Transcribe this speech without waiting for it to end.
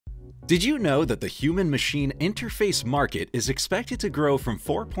Did you know that the human-machine interface market is expected to grow from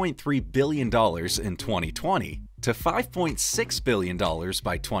 $4.3 billion in 2020 to $5.6 billion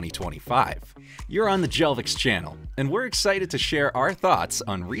by 2025? You're on the Jelvix channel, and we're excited to share our thoughts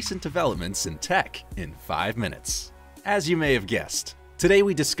on recent developments in tech in 5 minutes. As you may have guessed, today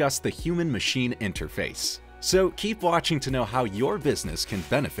we discuss the human-machine interface. So keep watching to know how your business can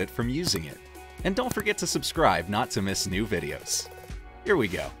benefit from using it. And don't forget to subscribe not to miss new videos. Here we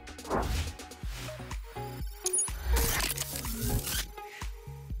go.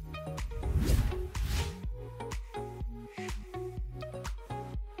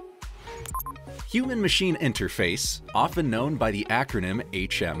 Human-machine interface, often known by the acronym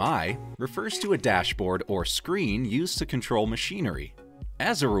HMI, refers to a dashboard or screen used to control machinery.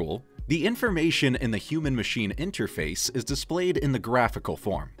 As a rule, the information in the human-machine interface is displayed in the graphical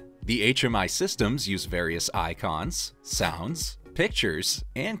form. The HMI systems use various icons, sounds, pictures,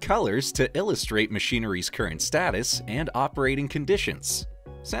 and colors to illustrate machinery's current status and operating conditions.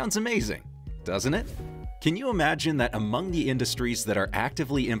 Sounds amazing, doesn't it? Can you imagine that among the industries that are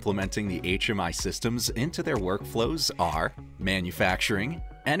actively implementing the HMI systems into their workflows are manufacturing,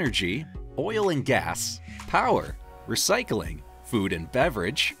 energy, oil and gas, power, recycling, food and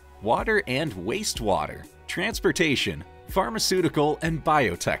beverage, water and wastewater, transportation, pharmaceutical, and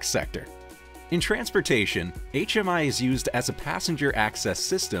biotech sector. In transportation, HMI is used as a passenger access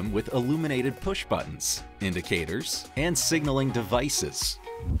system with illuminated push buttons, indicators, and signaling devices.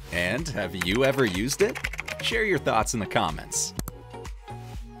 And have you ever used it? Share your thoughts in the comments.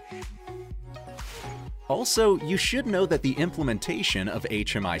 Also, you should know that the implementation of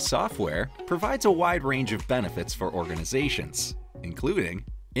HMI software provides a wide range of benefits for organizations, including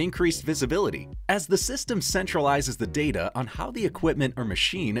increased visibility, as the system centralizes the data on how the equipment or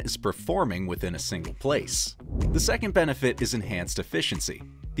machine is performing within a single place. The second benefit is enhanced efficiency.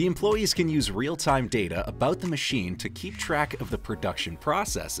 The employees can use real-time data about the machine to keep track of the production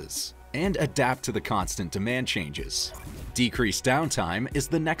processes and adapt to the constant demand changes. Decreased downtime is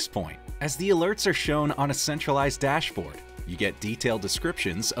the next point, as the alerts are shown on a centralized dashboard. You get detailed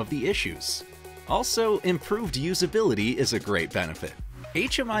descriptions of the issues. Also, improved usability is a great benefit.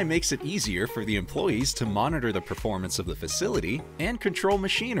 HMI makes it easier for the employees to monitor the performance of the facility and control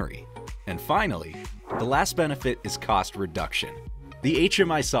machinery. And finally, the last benefit is cost reduction. The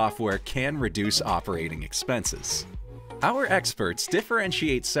HMI software can reduce operating expenses. Our experts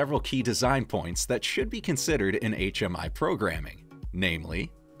differentiate several key design points that should be considered in HMI programming, namely,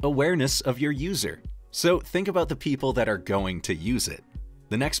 awareness of your user. So think about the people that are going to use it.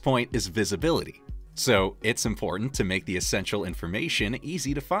 The next point is visibility. So it's important to make the essential information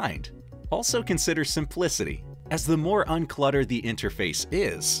easy to find. Also consider simplicity, as the more uncluttered the interface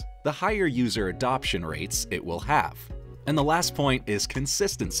is, the higher user adoption rates it will have. And the last point is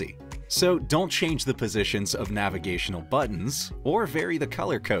consistency. So don't change the positions of navigational buttons or vary the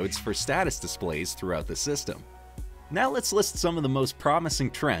color codes for status displays throughout the system. Now let's list some of the most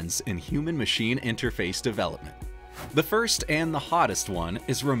promising trends in human-machine interface development. The first and the hottest one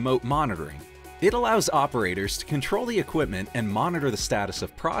is remote monitoring. It allows operators to control the equipment and monitor the status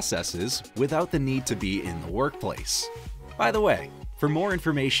of processes without the need to be in the workplace. By the way, for more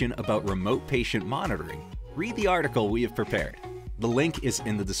information about remote patient monitoring, read the article we have prepared. The link is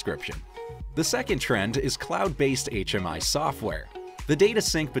in the description. The second trend is cloud-based HMI software. The data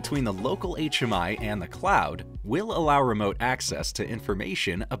sync between the local HMI and the cloud will allow remote access to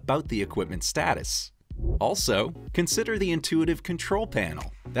information about the equipment status. Also, consider the intuitive control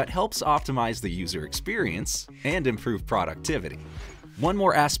panel that helps optimize the user experience and improve productivity. One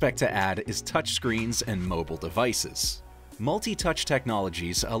more aspect to add is touchscreens and mobile devices. Multi-touch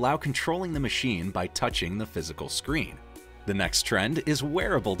technologies allow controlling the machine by touching the physical screen. The next trend is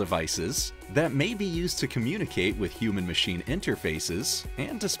wearable devices that may be used to communicate with human-machine interfaces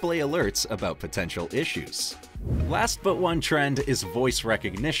and display alerts about potential issues. Last but one trend is voice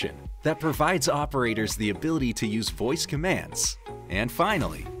recognition that provides operators the ability to use voice commands. And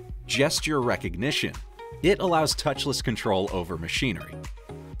finally, gesture recognition. It allows touchless control over machinery.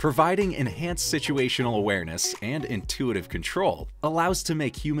 Providing enhanced situational awareness and intuitive control allows to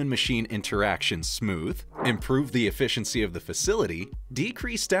make human-machine interaction smooth, improve the efficiency of the facility,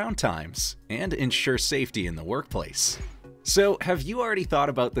 decrease downtimes, and ensure safety in the workplace. So, have you already thought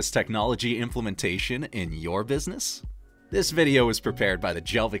about this technology implementation in your business? This video was prepared by the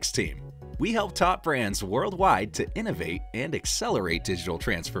Jelvix team. We help top brands worldwide to innovate and accelerate digital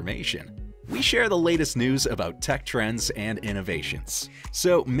transformation. We share the latest news about tech trends and innovations,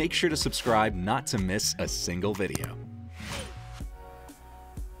 so make sure to subscribe not to miss a single video.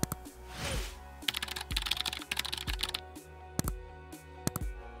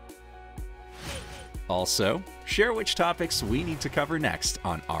 Also, share which topics we need to cover next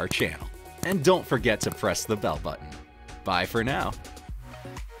on our channel. And don't forget to press the bell button. Bye for now.